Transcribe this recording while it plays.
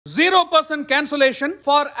0% cancellation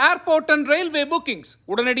for airport and railway bookings.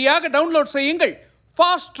 உடனடியாக download செய்யுங்கள்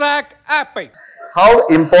Fast Track app-ஐ. How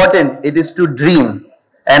important it is to dream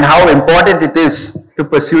and how important it is to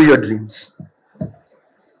pursue your dreams.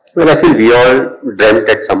 Well, I feel we all dreamt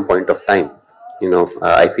at some point of time.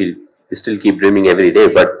 I feel we still keep dreaming every day.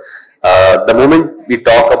 But the moment we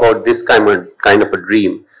talk about this kind of a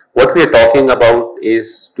dream, what we are talking about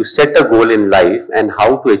is to set a goal in life and how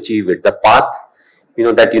to achieve it, the path,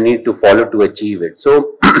 that you need to follow to achieve it. So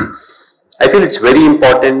I feel it's very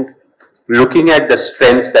important, looking at the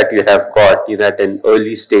strengths that you have got, at an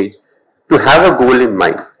early stage, to have a goal in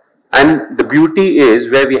mind. And the beauty is,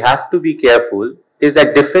 where we have to be careful, is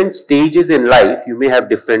at different stages in life, you may have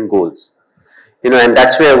different goals. And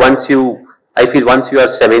that's where once you are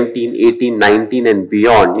 17, 18, 19 and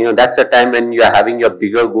beyond, that's a time when you are having your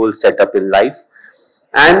bigger goals set up in life.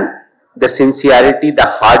 And the sincerity, the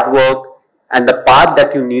hard work, and the path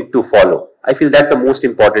that you need to follow. I feel that's the most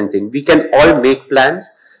important thing. We can all make plans.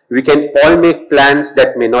 We can all make plans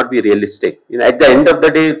that may not be realistic. At the end of the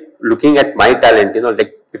day, looking at my talent,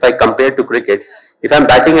 like if I compare to cricket, if I'm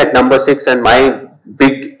batting at number 6 and my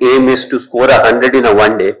big aim is to score 100 in a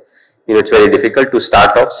one day, it's very difficult to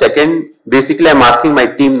start off. Second, basically I'm asking my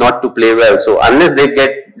team not to play well. So unless they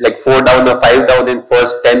get like 4 down or 5 down in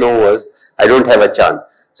first 10 overs, I don't have a chance.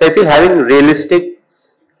 So I feel having realistic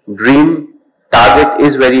dream target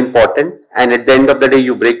is very important, and at the end of the day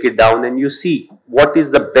you break it down and you see what is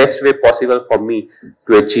the best way possible for me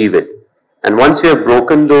to achieve it. And once you have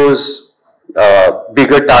broken those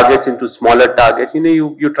bigger targets into smaller targets,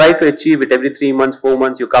 you try to achieve it every 3 months, 4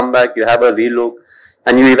 months, you come back, you have a relook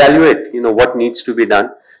and you evaluate, what needs to be done,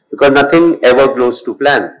 because nothing ever goes to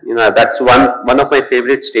plan. That's one of my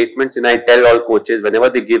favorite statements. I tell all coaches whenever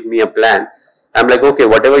they give me a plan, I'm like, okay,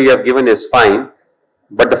 whatever you have given is fine,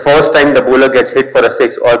 but the first time the bowler gets hit for a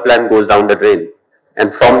 6, all plan goes down the drain.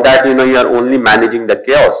 And from that, you are only managing the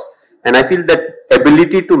chaos. And I feel that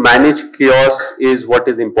ability to manage chaos is what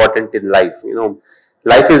is important in life.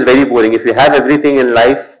 Life is very boring. If you have everything in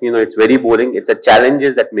life, it's very boring. It's the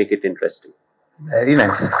challenges that make it interesting. Very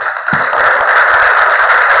nice.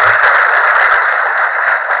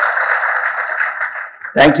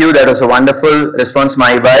 Thank you. That was a wonderful response,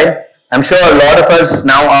 Maibai. I'm sure a lot of us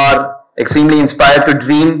now are extremely inspired to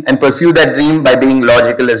dream and pursue that dream by being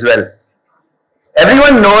logical as well.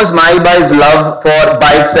 Everyone knows Maibai's love for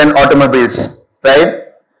bikes and automobiles, right?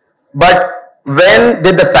 But when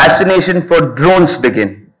did the fascination for drones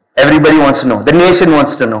begin? Everybody wants to know. The nation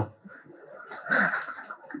wants to know.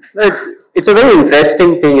 It's a very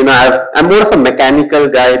interesting thing. I'm more of a mechanical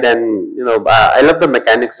guy than, I love the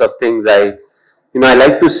mechanics of things. I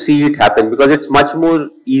like to see it happen because it's much more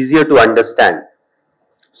easier to understand.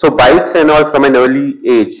 So bikes and all from an early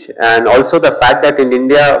age, and also the fact that in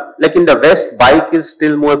India, like in the West, bike is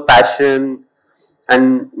still more passion,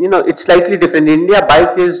 and it's slightly different. In India,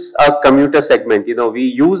 bike is a commuter segment. We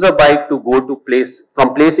use a bike to go to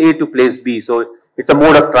from place A to place B, so it's a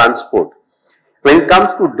mode of transport. When it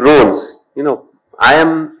comes to drones, I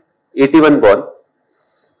am 81 born.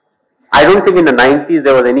 I don't think in the 90s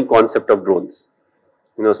there was any concept of drones.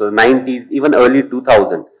 So the 90s, even early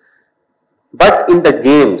 2000. But in the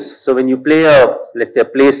games, so when you play let's say a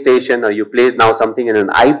PlayStation, or you play now something in an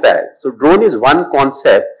iPad, so drone is one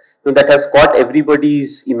concept that has caught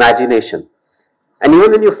everybody's imagination. And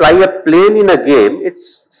even when you fly a plane in a game, it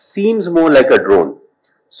seems more like a drone.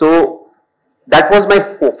 So that was my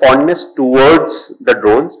fondness towards the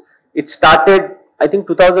drones. It started, I think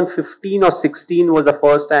 2015 or 16 was the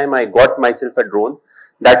first time I got myself a drone.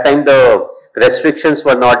 That time the restrictions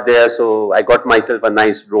were not there, so I got myself a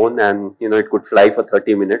nice drone, and it could fly for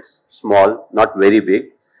 30 minutes, small, not very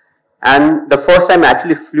big. And the first time I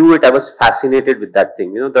actually flew it, I was fascinated with that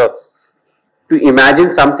thing. To imagine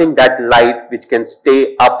something that light which can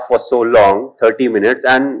stay up for so long, 30 minutes,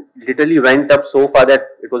 and literally went up so far that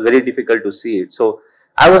it was very difficult to see it. So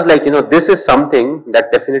I was like, this is something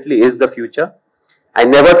that definitely is the future. I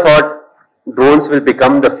never thought drones will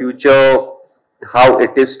become the future how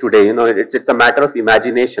it is today. It's a matter of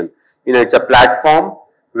imagination. It's a platform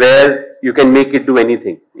where you can make it do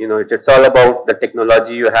anything. It's all about the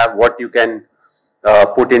technology you have, what you can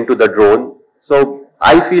put into the drone. So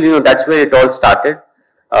I feel, that's where it all started.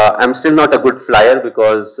 I'm still not a good flyer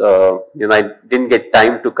because, I didn't get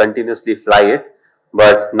time to continuously fly it.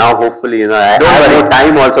 But now hopefully, I have more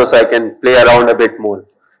time also, so I can play around a bit more.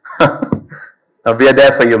 We are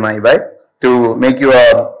there for you, Maibai, to make you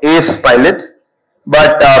a ace pilot.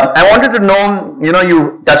 But I wanted to know,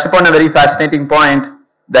 you touched upon a very fascinating point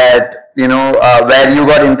that, where you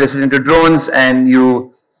got interested into drones and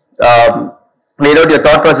you laid out your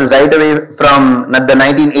thought process right away from the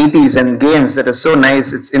 1980s and games. That is so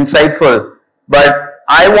nice. It's insightful. But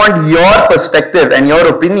I want your perspective and your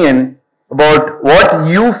opinion about what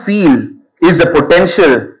you feel is the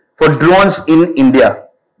potential for drones in India.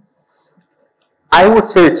 I would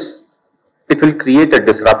say it will create a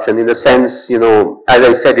disruption in the sense, as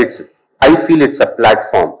I said, I feel it's a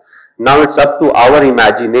platform. Now it's up to our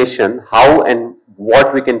imagination how and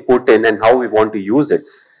what we can put in and how we want to use it.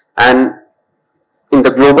 And in the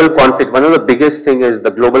global conflict, one of the biggest thing is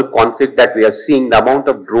the global conflict that we are seeing, the amount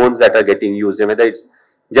of drones that are getting used, whether it's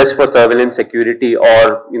just for surveillance security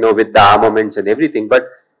or, with the armaments and everything. But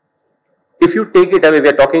if you take it away, we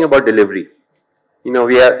are talking about delivery.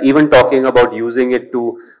 We are even talking about using it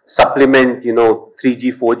to supplement,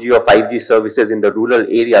 3G, 4G or 5G services in the rural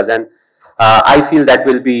areas. And I feel that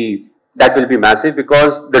will be massive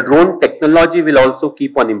because the drone technology will also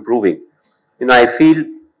keep on improving. I feel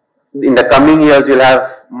in the coming years you'll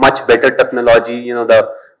have much better technology.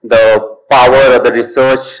 The power or the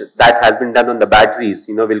research that has been done on the batteries,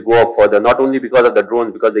 will go up further, not only because of the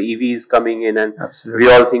drones, because the EV is coming in and Absolutely.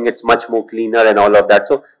 We all think it's much more cleaner and all of that.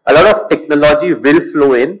 So a lot of technology will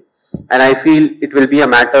flow in, and I feel it will be a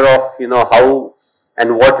matter of, how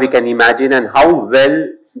and what we can imagine and how well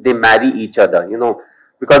they marry each other,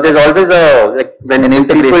 because there's always when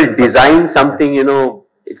people design something,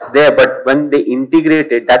 it's there, but when they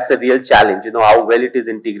integrate it, that's a real challenge, how well it is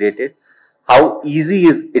integrated, how easy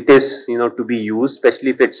it is, to be used, especially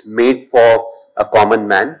if it's made for a common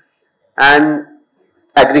man. And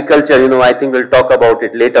agriculture, I think we'll talk about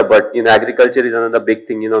it later, but, agriculture is another big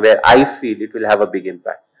thing, where I feel it will have a big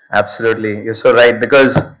impact. Absolutely. You're so right.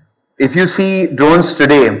 Because if you see drones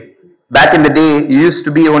today, back in the day, you used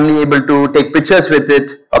to be only able to take pictures with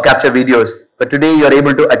it or capture videos. But today you are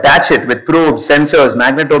able to attach it with probes, sensors,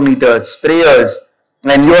 magnetometers, sprayers,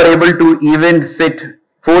 and you are able to even fit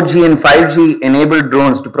 4G and 5G enabled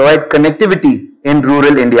drones to provide connectivity in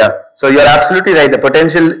rural India. So you're absolutely right. The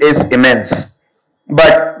potential is immense.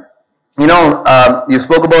 But, you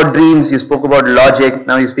spoke about dreams, you spoke about logic,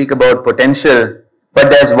 now you speak about potential.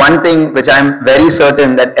 But there's one thing which I'm very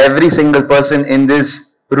certain that every single person in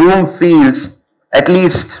this room feels, at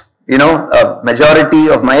least, a majority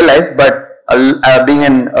of my life, but being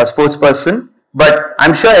a sports person. But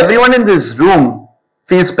I'm sure everyone in this room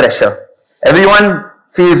feels pressure. Everyone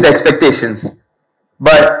feels the expectations.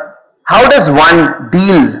 But how does one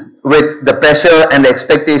deal with the pressure and the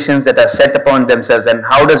expectations that are set upon themselves, and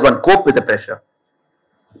how does one cope with the pressure?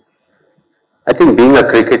 I think being a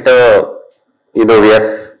cricketer, we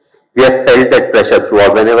have felt that pressure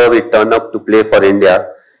throughout. Whenever we turn up to play for India,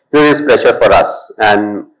 there is pressure for us.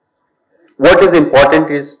 And what is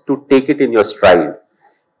important is to take it in your stride.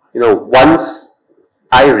 Once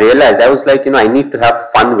I realized, I was like, I need to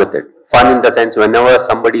have fun with it. Fun in the sense, whenever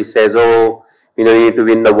somebody says, oh, you need to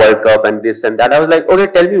win the World Cup and this and that, I was like, okay,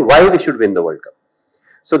 tell me why we should win the World Cup.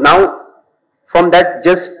 So now, from that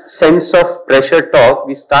just sense of pressure talk,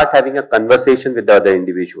 we start having a conversation with the other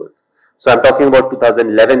individual. So I'm talking about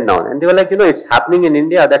 2011 now. And they were like, it's happening in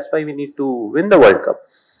India, that's why we need to win the World Cup.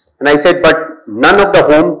 And I said, but none of the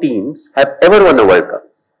home teams have ever won a World Cup.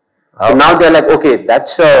 So now they're like, okay,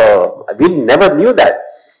 we never knew that.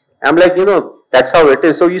 I'm like, that's how it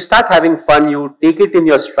is. So you start having fun, you take it in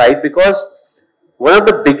your stride, because one of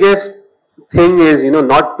the biggest thing is,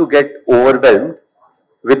 not to get overwhelmed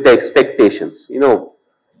with the expectations.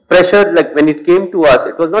 Pressure, like when it came to us,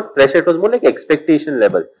 it was not pressure, it was more like expectation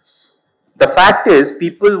level. The fact is,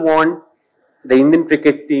 people want the Indian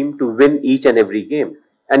cricket team to win each and every game.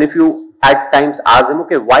 And if you at times ask them,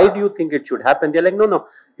 okay, why do you think it should happen? They're like, no,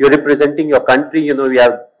 you're representing your country. We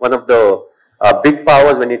are one of the big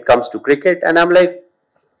powers when it comes to cricket. And I'm like,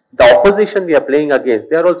 the opposition we are playing against,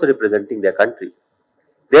 they are also representing their country.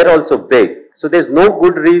 They're also big. So there's no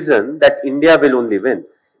good reason that India will only win.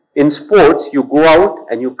 In sports, you go out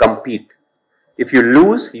and you compete. If you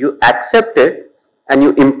lose, you accept it and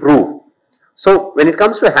you improve. So when it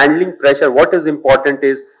comes to handling pressure, what is important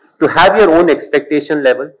is to have your own expectation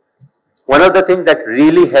level. One of the things that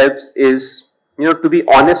really helps is, to be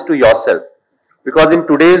honest to yourself. Because in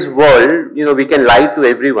today's world, we can lie to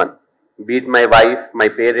everyone, be it my wife, my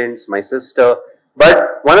parents, my sister.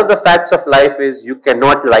 But one of the facts of life is you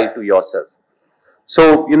cannot lie to yourself.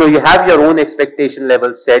 So, you have your own expectation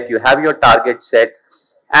level set, you have your target set,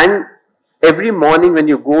 and every morning when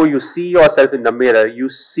you go, you see yourself in the mirror, you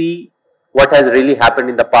see what has really happened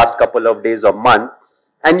in the past couple of days or month,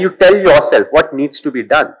 and you tell yourself what needs to be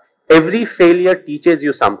done. Every failure teaches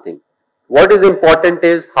you something. What is important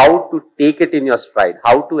is how to take it in your stride,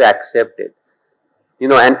 how to accept it.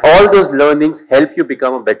 And all those learnings help you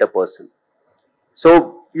become a better person.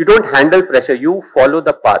 So you don't handle pressure, you follow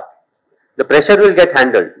the path. The pressure will get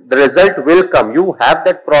handled. The result will come. You have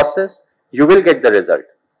that process, you will get the result.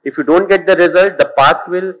 If you don't get the result, the path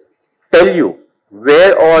will tell you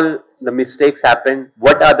where all the mistakes happen,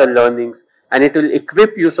 what are the learnings, and it will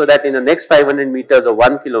equip you so that in the next 500 meters or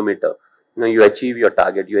 1 kilometer, you achieve your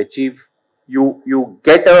target. You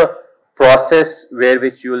get a process where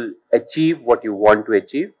which you will achieve what you want to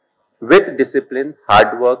achieve with discipline,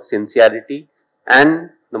 hard work, sincerity, and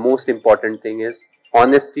the most important thing is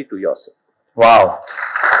honesty to yourself. Wow.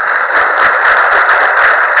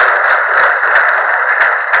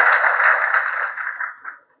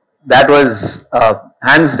 That was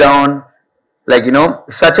hands down, like,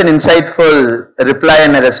 such an insightful reply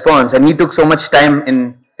and a response. And he took so much time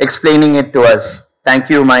in explaining it to us. Thank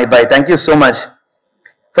you, my bhai. Thank you so much.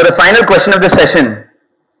 For the final question of the session,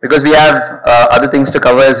 because we have other things to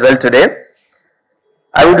cover as well today,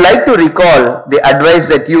 I would like to recall the advice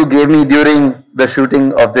that you gave me during the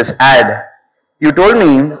shooting of this ad. You told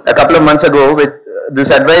me a couple of months ago with this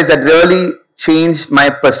advice that really changed my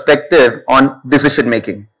perspective on decision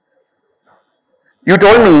making. You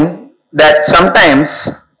told me that sometimes,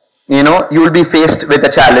 you will be faced with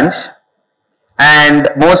a challenge and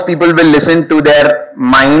most people will listen to their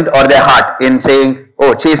mind or their heart in saying,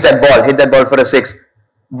 oh, chase that ball, hit that ball for a 6.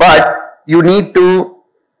 But you need to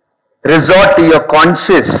resort to your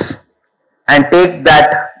conscious and take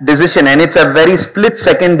that decision, and it's a very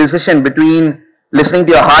split-second decision between listening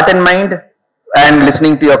to your heart and mind and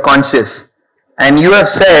listening to your conscious. And you have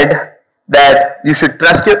said that you should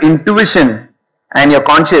trust your intuition and your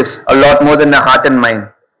conscious a lot more than the heart and mind.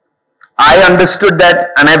 I understood that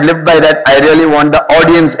and I've lived by that. I really want the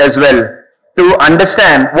audience as well to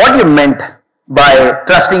understand what you meant by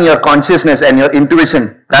trusting your consciousness and your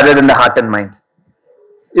intuition rather than the heart and mind.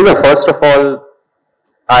 First of all,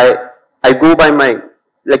 I go by my,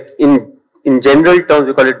 like in general terms,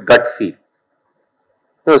 we call it gut feel.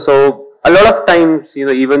 So a lot of times,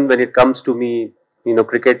 even when it comes to me,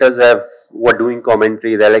 cricketers were doing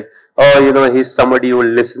commentary, they're like, oh, he's somebody who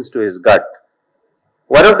listens to his gut.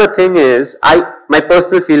 One of the thing is, my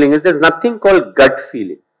personal feeling is there's nothing called gut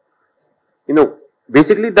feeling.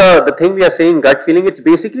 Basically the thing we are saying gut feeling, it's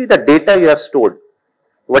basically the data you have stored.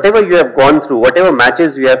 Whatever you have gone through, whatever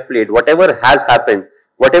matches you have played, whatever has happened,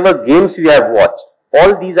 whatever games you have watched,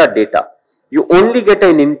 all these are data. You only get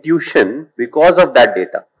an intuition because of that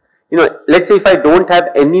data. Let's say if I don't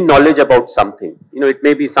have any knowledge about something, it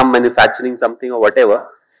may be some manufacturing something or whatever,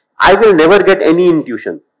 I will never get any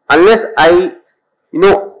intuition unless I,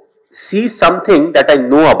 see something that I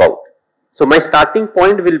know about. So my starting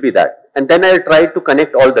point will be that, and then I'll try to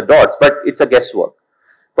connect all the dots, but it's a guesswork.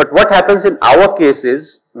 But what happens in our case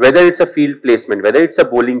is, whether it's a field placement, whether it's a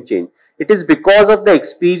bowling change, it is because of the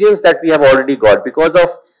experience that we have already got, because of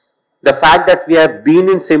the fact that we have been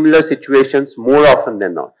in similar situations more often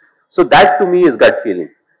than not. So that to me is gut feeling.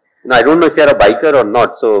 I don't know if you're a biker or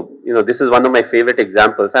not. So, this is one of my favorite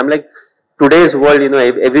examples. I'm like, today's world,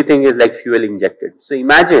 everything is like fuel injected. So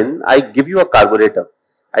imagine I give you a carburetor.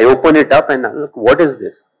 I open it up and look, what is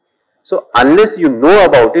this? So unless you know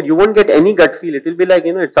about it, you won't get any gut feel. It will be like,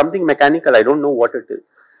 it's something mechanical. I don't know what it is.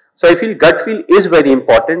 So I feel gut feel is very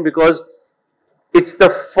important because it's the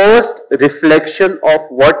first reflection of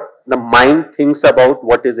what the mind thinks about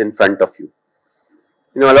what is in front of you.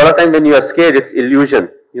 A lot of times when you are scared, it's illusion.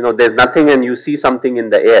 There's nothing and you see something in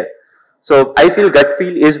the air. So I feel gut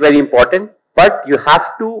feel is very important, but you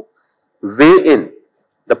have to weigh in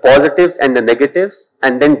the positives and the negatives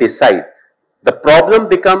and then decide. The problem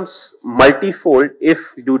becomes multifold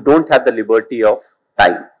if you don't have the liberty of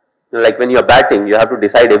time. Like when you're batting, you have to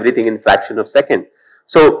decide everything in fraction of second.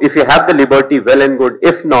 So if you have the liberty, well and good.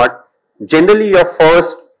 If not, generally your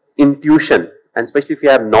first intuition, and especially if you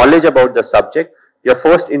have knowledge about the subject, your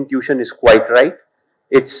first intuition is quite right.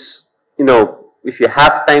 It's, if you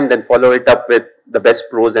have time, then follow it up with the best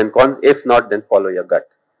pros and cons. If not, then follow your gut.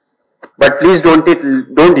 But please don't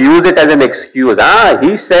use it as an excuse.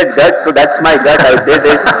 He said gut, so that's my gut, I did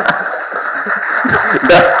it.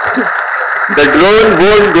 The drone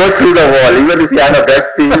won't go through the wall. Even if you have a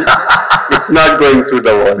gut feel, it's not going through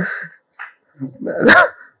the wall.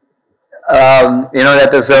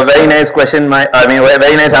 That was a very nice question.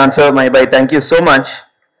 Very nice answer, my bhai. Thank you so much.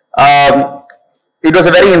 It was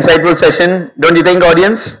a very insightful session, don't you think,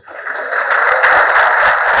 audience?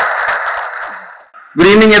 Good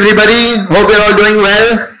evening, everybody. Hope you're all doing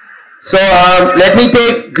well. So, let me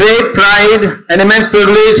take great pride and immense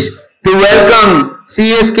privilege to welcome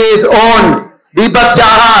CSK's own Deepak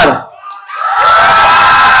Chahar,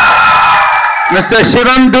 Mr.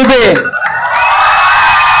 Shivam Dubey,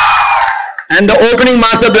 and the opening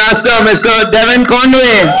master blaster, Mr. Devin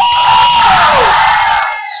Conway.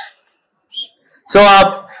 So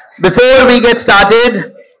before we get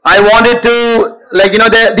started, I wanted to,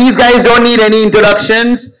 these guys don't need any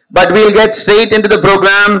introductions, but we'll get straight into the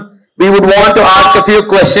program. We would want to ask a few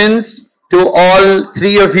questions to all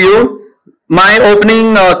three of you. My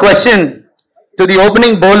opening question to the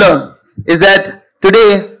opening bowler is that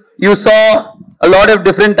today you saw a lot of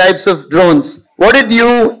different types of drones. What did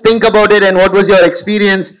you think about it, and what was your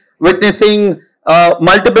experience witnessing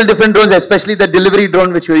multiple different drones, especially the delivery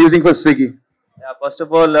drone which you were using for Swiggy? Yeah, first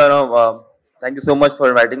of all, thank you so much for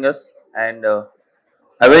inviting us. And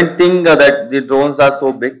I didn't think that the drones are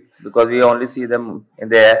so big, because we only see them in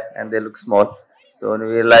the air and they look small. So when we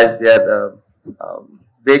realized they are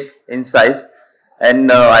big in size,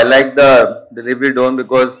 and I like the delivery drone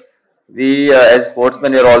because we as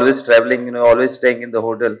sportsmen are always traveling, always staying in the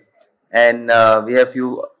hotel, and we have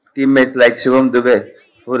few teammates like Shivam Dubey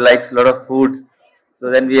who likes a lot of food.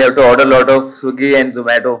 So then we have to order a lot of Swiggy and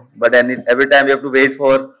Zomato, but then every time we have to wait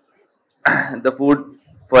for the food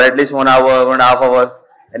for at least 1 hour, 1.5 hours.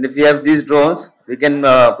 And if we have these drones, we can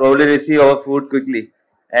probably receive our food quickly.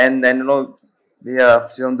 And then,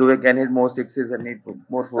 Shivam Dubey can hit more sixes and need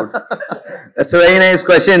more food. That's a very nice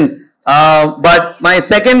question. But my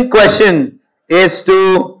second question is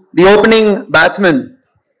to the opening batsman,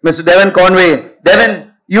 Mr. Devin Conway.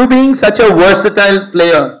 Devin, you being such a versatile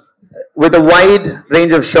player with a wide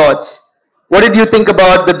range of shots, what did you think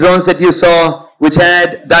about the drones that you saw, which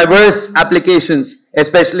had diverse applications,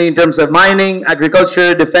 especially in terms of mining,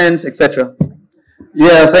 agriculture, defense, etc.?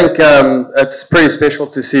 Yeah, I think it's pretty special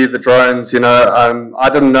to see the drones. I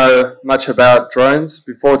didn't know much about drones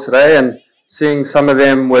before today, and seeing some of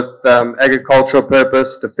them with agricultural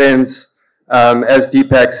purpose, defense, as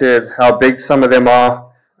Deepak said, how big some of them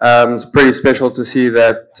are. It's pretty special to see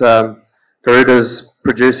that Garuda's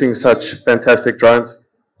producing such fantastic drones.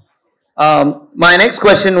 My next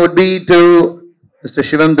question would be to Mr.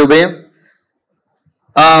 Shivam Dubey.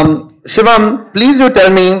 Shivam, please do tell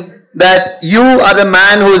me that you are the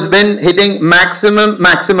man who has been hitting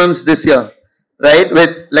maximums this year, right?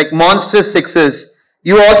 With like monstrous sixes.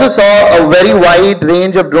 You also saw a very wide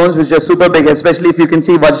range of drones which are super big, especially if you can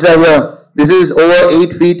see Vajra here. This is over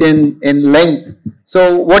 8 feet in length.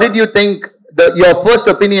 So what did you think, your first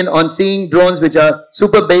opinion on seeing drones which are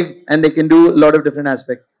super big and they can do a lot of different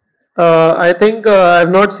aspects? I think I've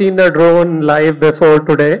not seen the drone live before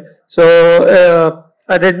today. So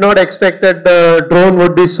I did not expect that the drone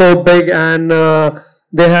would be so big, and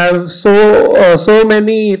they have so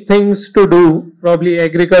many things to do, probably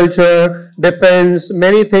agriculture, defense,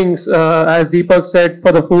 many things, as Deepak said,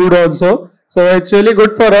 for the food also. So it's really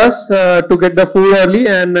good for us to get the food early,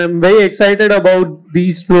 and I'm very excited about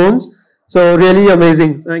these drones. So really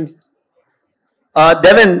amazing. Thank you.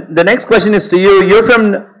 Devin, the next question is to you. You're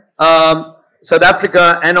from South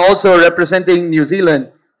Africa and also representing New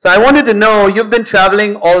Zealand. So I wanted to know, you've been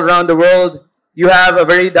traveling all around the world. You have a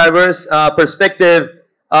very diverse perspective.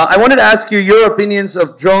 I wanted to ask you your opinions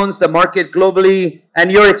of drones, the market globally,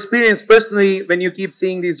 and your experience personally when you keep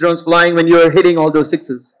seeing these drones flying, when you're hitting all those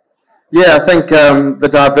sixes. Yeah, I think the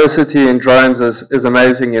diversity in drones is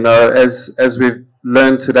amazing. As we've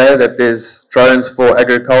learned today, that there's drones for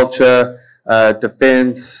agriculture,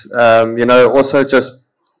 defense, also just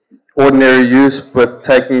ordinary use with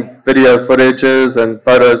taking video footages and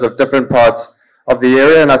photos of different parts of the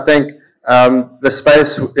area. And I think the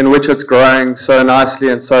space in which it's growing so nicely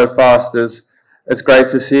and so fast it's great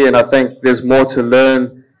to see. And I think there's more to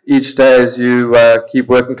learn each day as you keep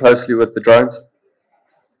working closely with the drones.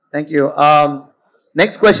 Thank you.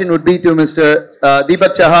 Next question would be to Mr.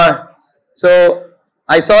 Deepak Chahar. So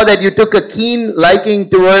I saw that you took a keen liking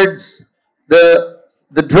towards the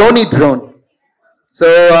Dhoni drone. So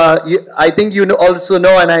I think you also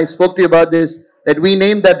know, and I spoke to you about this, that we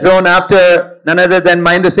named that drone after none other than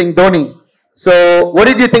Mahendra Singh Dhoni. So what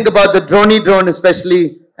did you think about the Dhoni drone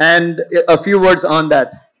especially, and a few words on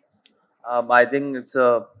that? I think it's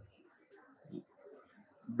a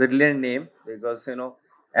brilliant name, because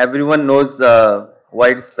everyone knows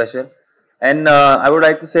why it's special. And I would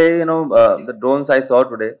like to say, the drones I saw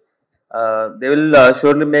today, they will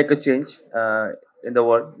surely make a change in the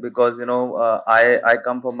world, because I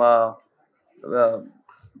come from a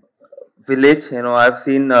village. I've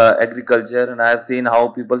seen agriculture, and I've seen how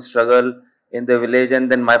people struggle in the village.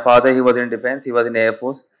 And then my father, he was in defense, he was in Air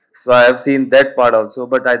Force, so I have seen that part also.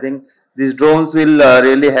 But I think these drones will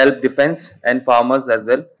really help defense and farmers as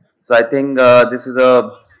well. So I think this is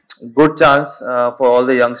a good chance for all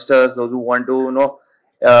the youngsters, those who want to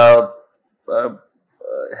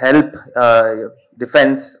help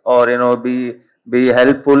defense or be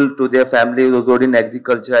helpful to their family who's good in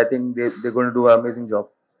agriculture. I think they're going to do an amazing job.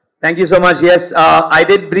 Thank you so much. Yes, I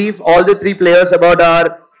did brief all the three players about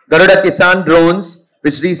our Garuda Kisan drones,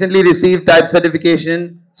 which recently received type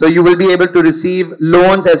certification. So you will be able to receive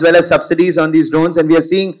loans as well as subsidies on these drones. And we are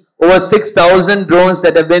seeing over 6,000 drones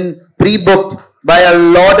that have been pre-booked by a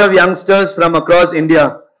lot of youngsters from across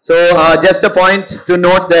India. So just a point to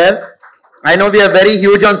note there. I know we are very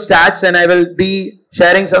huge on stats and I will be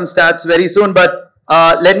sharing some stats very soon. But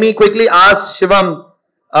let me quickly ask Shivam,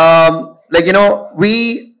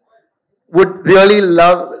 we would really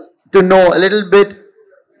love to know a little bit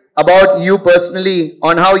about you personally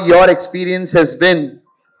on how your experience has been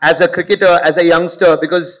as a cricketer, as a youngster,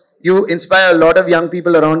 because you inspire a lot of young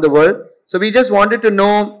people around the world. So we just wanted to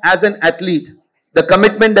know, as an athlete, the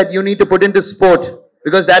commitment that you need to put into sport,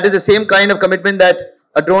 because that is the same kind of commitment that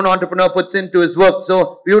a drone entrepreneur puts into his work.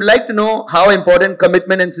 So we would like to know how important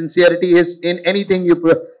commitment and sincerity is in anything you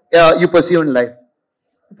pursue in life.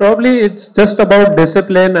 Probably it's just about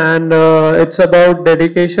discipline, and it's about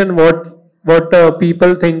dedication, what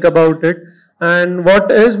people think about it. And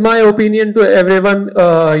what is my opinion to everyone,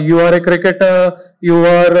 you are a cricketer, you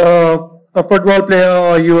are a football player,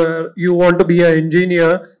 or you want to be an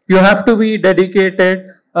engineer, you have to be dedicated,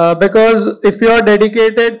 because if you are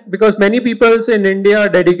dedicated, because many people in India are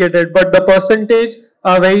dedicated, but the percentage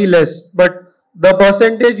are very less, but the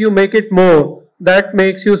percentage you make it more, that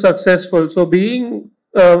makes you successful. So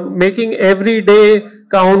making every day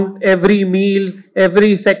count, every meal,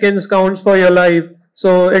 every seconds counts for your life.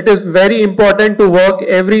 So it is very important to work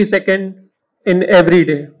every second in every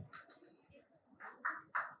day.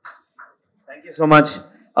 Thank you so much.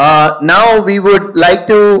 Now we would like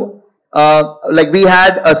to, we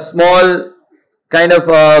had a small kind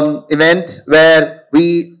of event where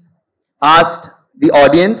we asked the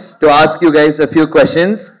audience to ask you guys a few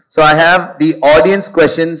questions. So I have the audience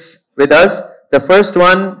questions with us. The first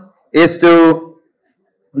one is to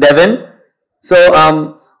Devin.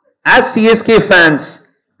 So, as CSK fans,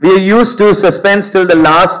 we are used to suspense till the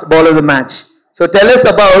last ball of the match. So tell us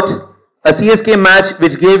about a CSK match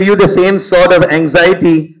which gave you the same sort of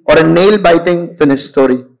anxiety or a nail-biting finish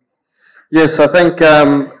story. Yes, I think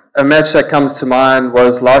a match that comes to mind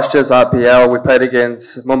was last year's IPL. We played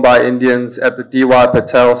against Mumbai Indians at the D.Y.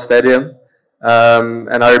 Patel Stadium.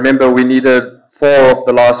 And I remember we needed 4 off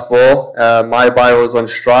the last ball. My buyer was on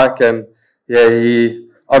strike, and yeah, he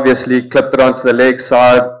obviously clipped it onto the leg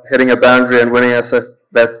side, hitting a boundary and winning us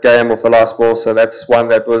that game off the last ball. So that's one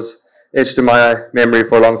that was etched in my memory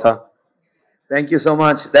for a long time. Thank you so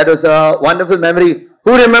much. That was a wonderful memory.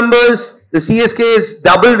 Who remembers the CSK's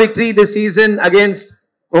double victory this season against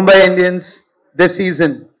Mumbai Indians this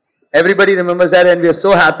season? Everybody remembers that, and we are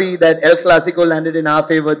so happy that El Clasico landed in our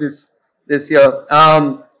favor this year.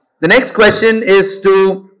 The next question is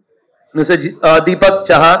to Mr. Deepak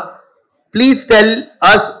Chaha. Please tell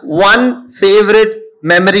us one favorite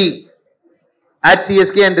memory at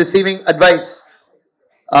CSK and receiving advice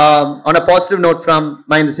on a positive note from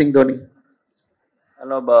Mahendra Singh Dhoni.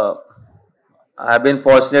 Hello, I've been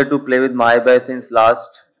fortunate to play with Mahendra since last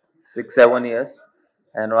 6-7 years,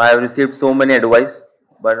 and I have received so many advice.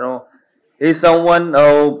 But he's someone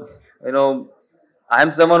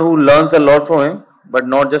I'm someone who learns a lot from him, but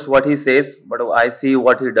not just what he says, but I see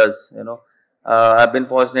what he does. I've been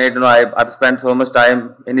fortunate. I've spent so much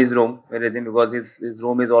time in his room, because his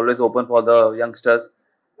room is always open for the youngsters,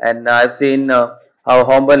 and I've seen how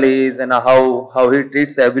humble he is and how he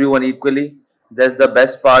treats everyone equally. That's the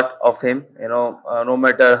best part of him. No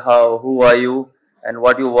matter who are you and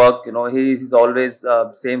what you work, he's always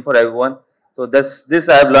same for everyone. So this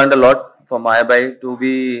I have learned a lot from Mahendra, to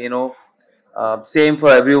be same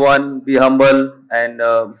for everyone, be humble, and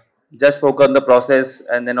just focus on the process.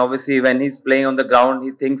 And then obviously when he's playing on the ground,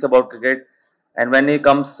 he thinks about cricket, and when he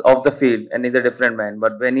comes off the field, and he's a different man.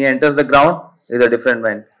 But when he enters the ground, he's a different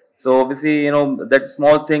man. So obviously, that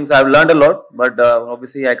small things I've learned a lot, but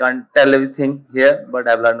obviously I can't tell everything here, but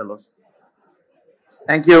I've learned a lot.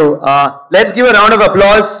 Thank you. Let's give a round of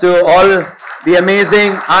applause to all the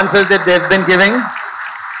amazing answers that they've been giving.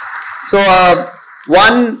 So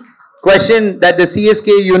one question that the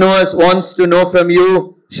CSK universe wants to know from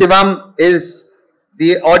you, Shivam, is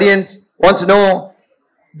the audience wants to know,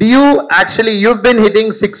 do you actually, you've been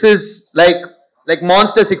hitting sixes like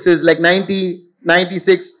monster sixes, like 90,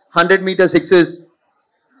 96, 100-meter sixes.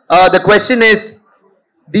 The question is,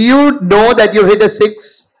 do you know that you hit a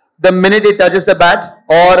six the minute it touches the bat,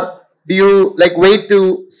 or do you wait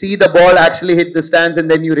to see the ball actually hit the stands and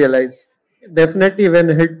then you realize? Definitely, when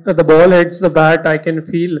the ball hits the bat, I can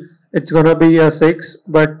feel it's gonna be a six.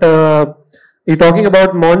 But You're talking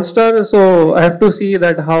about monster, so I have to see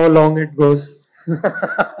that how long it goes.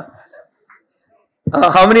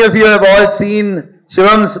 How many of you have all seen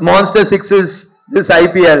Shivam's monster sixes this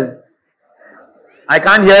IPL? I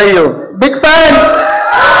can't hear you. Big fan!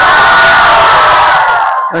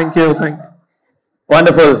 Thank you, thank you.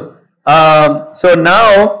 Wonderful. So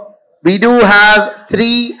now we do have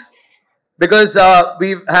three, because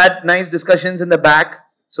we've had nice discussions in the back.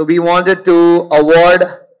 So we wanted to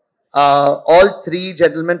award all three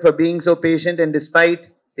gentlemen for being so patient, and despite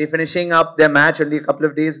they finishing up their match only a couple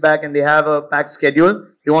of days back and they have a packed schedule,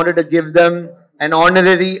 we wanted to give them an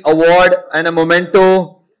honorary award and a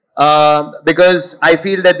memento because I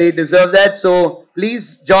feel that they deserve that. So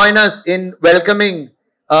please join us in welcoming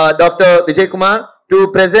Dr. Vijay Kumar to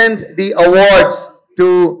present the awards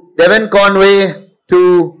to Devon Conway,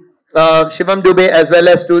 to Shivam Dubey, as well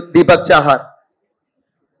as to Deepak Chahar.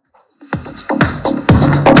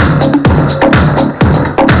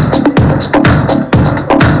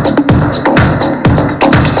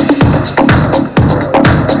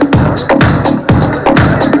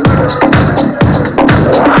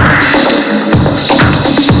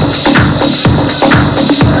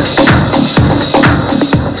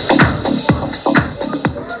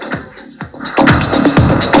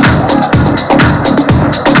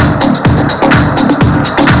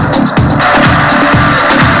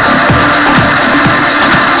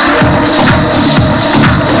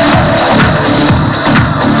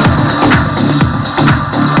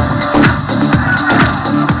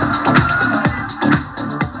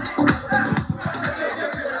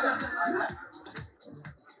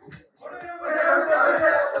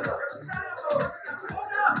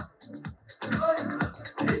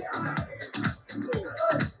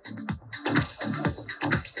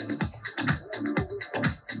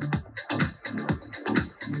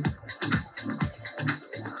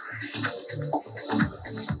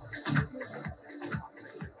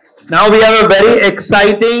 Now we have a very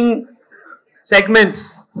exciting segment,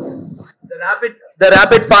 the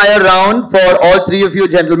rapid fire round for all three of you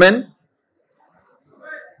gentlemen.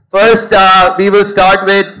 First, we will start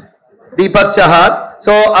with Deepak Chahar.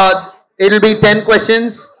 So it will be 10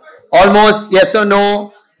 questions, almost yes or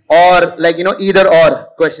no, or like either or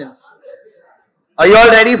questions. Are you all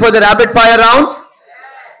ready for the rapid fire rounds?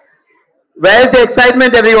 Where's the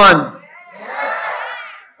excitement, everyone?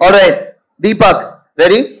 All right, Deepak,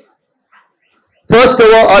 ready? First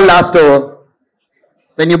over or last over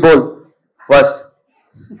when you bowl? First.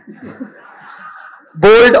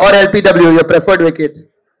 Bowled or LPW, your preferred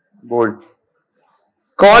wicket? Bold.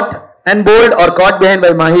 Caught and bowled or caught behind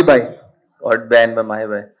by Mahi Bhai? Caught behind by Mahi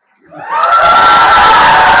Bhai.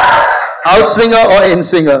 Outswinger or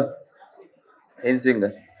in-swinger?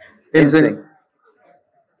 In-swinger. In-swing.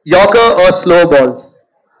 Yorker or slow balls?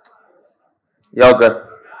 Yorker.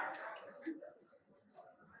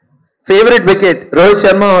 Favorite wicket, Rohit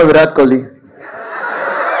Sharma or Virat Kohli?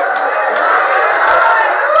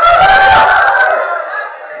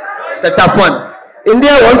 It's a tough one.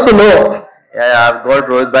 India wants to know. Yeah, I've got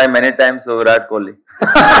Rohit Bhai many times, so Virat Kohli.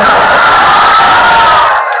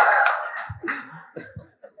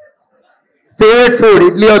 Favorite food,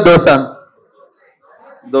 idli or dosa?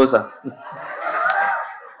 Dosa.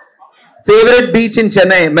 Favorite beach in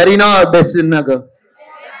Chennai, Marina or Bessin Nagar?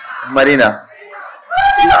 Marina.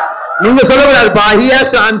 He has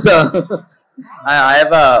to answer. I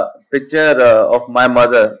have a picture of my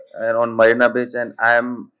mother on Marina Beach, and I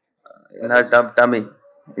am in her tummy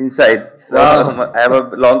inside. So Wow. I have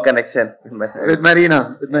a long connection With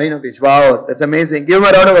Marina Beach. Wow, that's amazing. Give him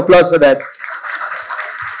a round of applause for that.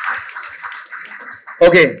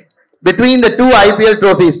 Okay, between the two IPL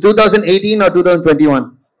trophies, 2018 or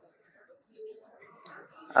 2021?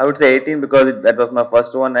 I would say 18 because that was my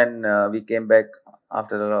first one, and we came back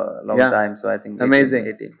after a long time. So I think 18, Amazing.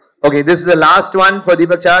 18. Okay, this is the last one for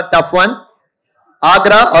Deepak Chahar. Tough one.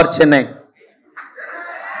 Agra or Chennai?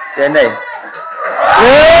 Chennai.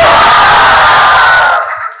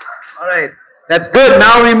 All right, that's good.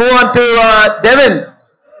 Now we move on to Devon.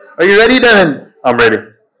 Are you ready, Devon? I'm ready.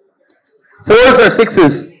 Fours or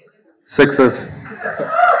sixes? Sixes.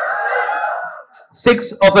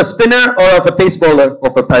 Six of a spinner or of a pace bowler?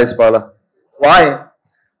 Off a pace bowler. Why?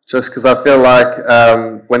 Just because I feel like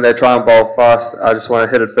when they try and bowl fast, I just want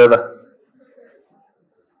to hit it further.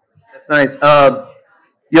 That's nice.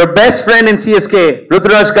 Your best friend in CSK,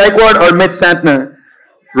 Ruturaj Gaikwad or Mitch Santner?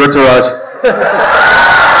 Ruturaj.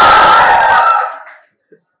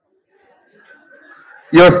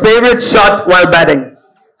 Your favorite shot while batting?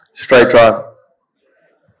 Straight drive.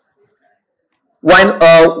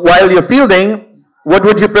 While you're fielding, what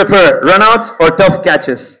would you prefer, runouts or tough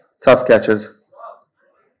catches? Tough catches.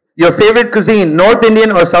 Your favorite cuisine, North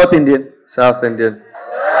Indian or South Indian? South Indian.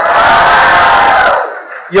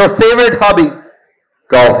 Your favorite hobby,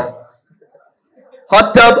 Golf.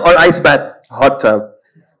 hot tub or ice bath? Hot tub.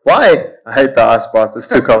 Why? I hate the ice bath. It's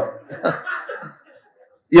too cold.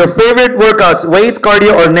 Your favorite workouts, weights,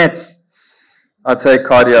 cardio or nets? I'd say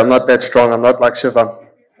cardio. I'm not that strong. I'm not like Shivam.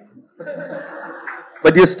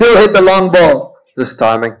 But you still hit the long ball. Just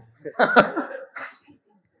timing.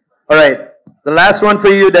 Alright, the last one for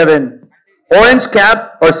you, Devin. Orange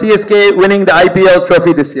cap or CSK winning the IPL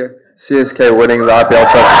trophy this year? CSK winning the IPL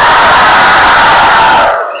trophy.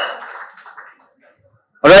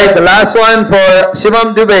 Alright, the last one for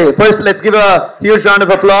Shivam Dubey. First, let's give a huge round of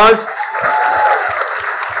applause.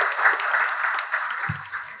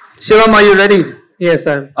 Shivam, are you ready? Yes,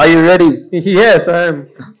 I am. Are you ready? Yes, I am.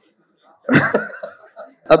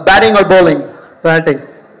 Batting or bowling? Batting.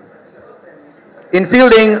 In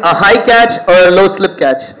fielding, a high catch or a low slip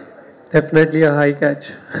catch? Definitely a high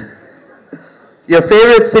catch. Your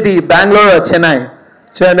favorite city, Bangalore or Chennai?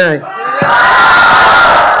 Chennai.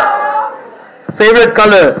 Favorite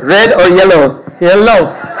color, red or yellow?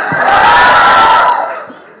 Yellow.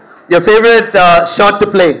 Your favorite shot to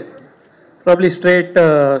play? Probably straight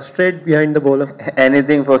behind the bowler.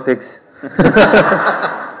 Anything for 6.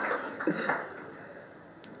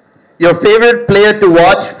 Your favorite player to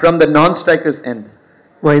watch from the non-striker's end?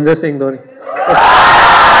 Mahendra Singh Dhoni.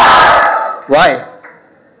 Why?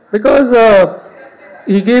 Because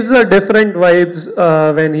he gives a different vibes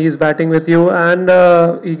when he's batting with you, and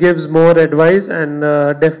he gives more advice, and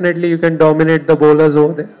definitely you can dominate the bowlers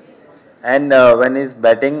over there. And when he's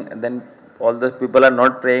batting, then all the people are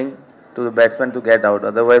not praying to the batsman to get out.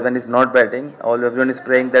 Otherwise, when he's not batting, everyone is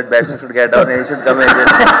praying that batsman should get out and he should come in.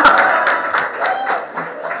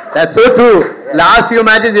 That's so true. Last few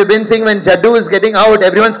matches you've been seeing when Jaddu is getting out,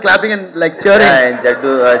 everyone's clapping and like cheering. Yeah, and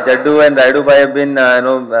Jaddu and Raidu Bhai have been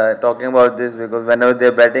talking about this, because whenever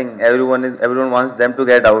they're batting, everyone wants them to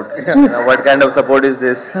get out. What kind of support is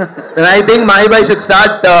this? And I think Mahi should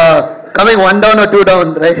start coming 1 down or 2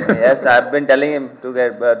 down, right? Yes, I've been telling him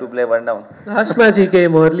to play 1 down. Last match he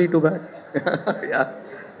came early to bat. Yeah,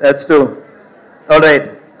 that's true. All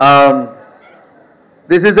right.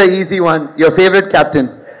 This is an easy one. Your favorite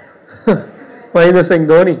captain? Mahendra Singh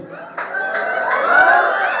Dhoni.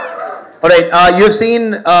 All right. You've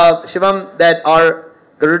seen, Shivam, that our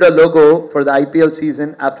Garuda logo for the IPL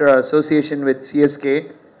season after our association with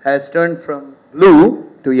CSK has turned from blue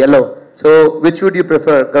to yellow. So, which would you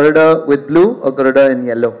prefer, Garuda with blue or Garuda in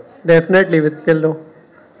yellow? Definitely with yellow.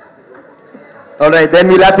 All right, then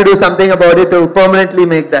we'll have to do something about it to permanently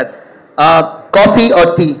make that. Coffee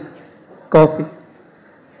or tea? Coffee.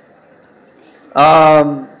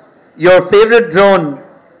 Your favorite drone,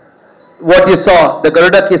 what you saw, the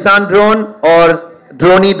Garuda Kisan drone or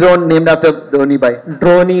Dhoni drone named after Dhoni Bhai?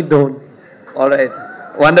 Dhoni drone. All right,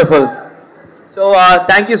 wonderful. So,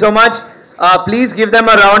 thank you so much. Please give them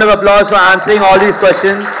a round of applause for answering all these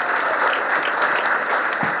questions.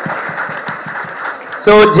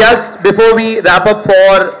 So just before we wrap up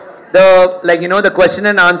for the question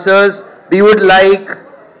and answers, we would like,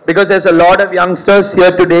 because there's a lot of youngsters here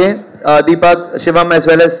today, Deepak, Shivam as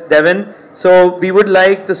well as Devin. So we would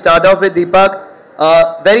like to start off with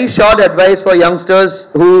Deepak. Very short advice for youngsters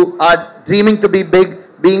who are dreaming to be big,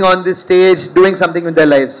 being on this stage, doing something with their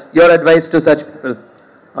lives. Your advice to such people.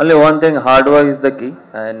 Only one thing: hard work is the key,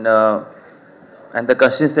 and the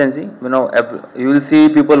consistency. You will see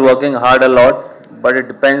people working hard a lot, but it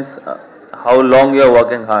depends how long you are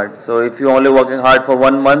working hard. So if you're only working hard for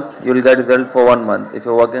 1 month, you will get result for 1 month. If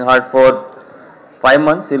you're working hard for 5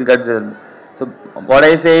 months, you will get result. So what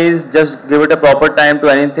I say is, just give it a proper time to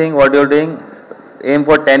anything what you're doing. Aim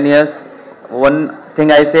for 10 years. One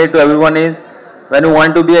thing I say to everyone is, when you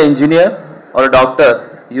want to be an engineer or a doctor,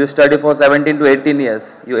 you study for 17 to 18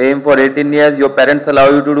 years. You aim for 18 years. Your parents allow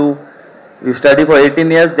you to do. You study for 18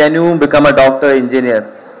 years, then you become a doctor,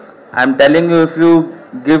 engineer. I'm telling you, if you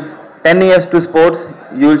give 10 years to sports,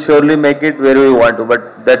 you will surely make it wherever you want to.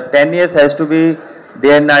 But that 10 years has to be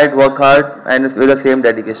day and night, work hard, and with the same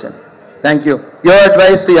dedication. Thank you. Your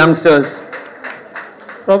advice to youngsters?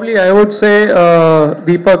 Probably I would say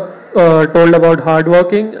Deepak told about hard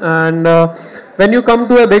working, and when you come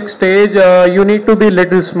to a big stage, you need to be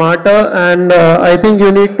little smarter, and I think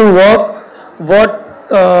you need to work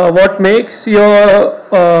what makes your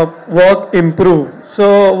work improve.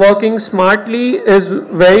 So working smartly is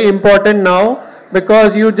very important now,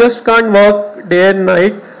 because you just can't work day and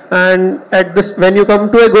night, and when you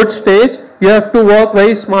come to a good stage, you have to work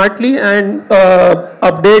very smartly and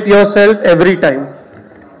update yourself every time.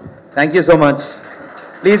 Thank you so much.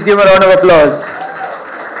 Please give a round of applause.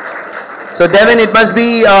 So Devin, it must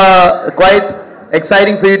be quite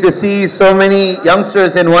exciting for you to see so many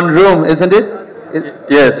youngsters in one room, isn't it?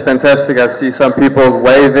 Yeah, it's fantastic. I see some people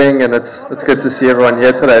waving, and it's good to see everyone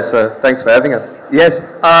here today. So thanks for having us. Yes.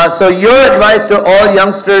 So your advice to all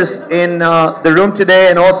youngsters in the room today,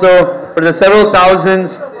 and also for the several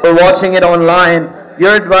thousands who are watching it online,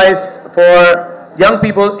 your advice for young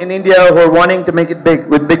people in India who are wanting to make it big,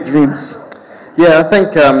 with big dreams. Yeah, I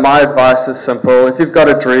think my advice is simple. If you've got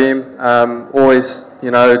a dream, always,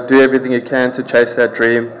 do everything you can to chase that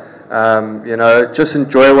dream. Just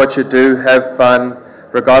enjoy what you do, have fun,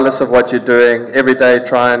 regardless of what you're doing. Every day,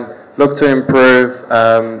 try and look to improve,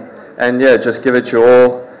 and yeah, just give it your all.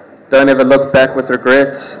 Don't ever look back with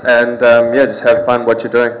regrets, and just have fun what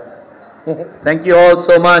you're doing. Thank you all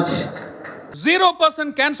so much.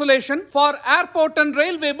 0% cancellation for airport and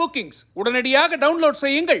railway bookings. உடனடியாக download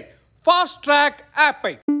செய்யுங்கள் Fast Track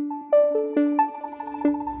app-ஐ.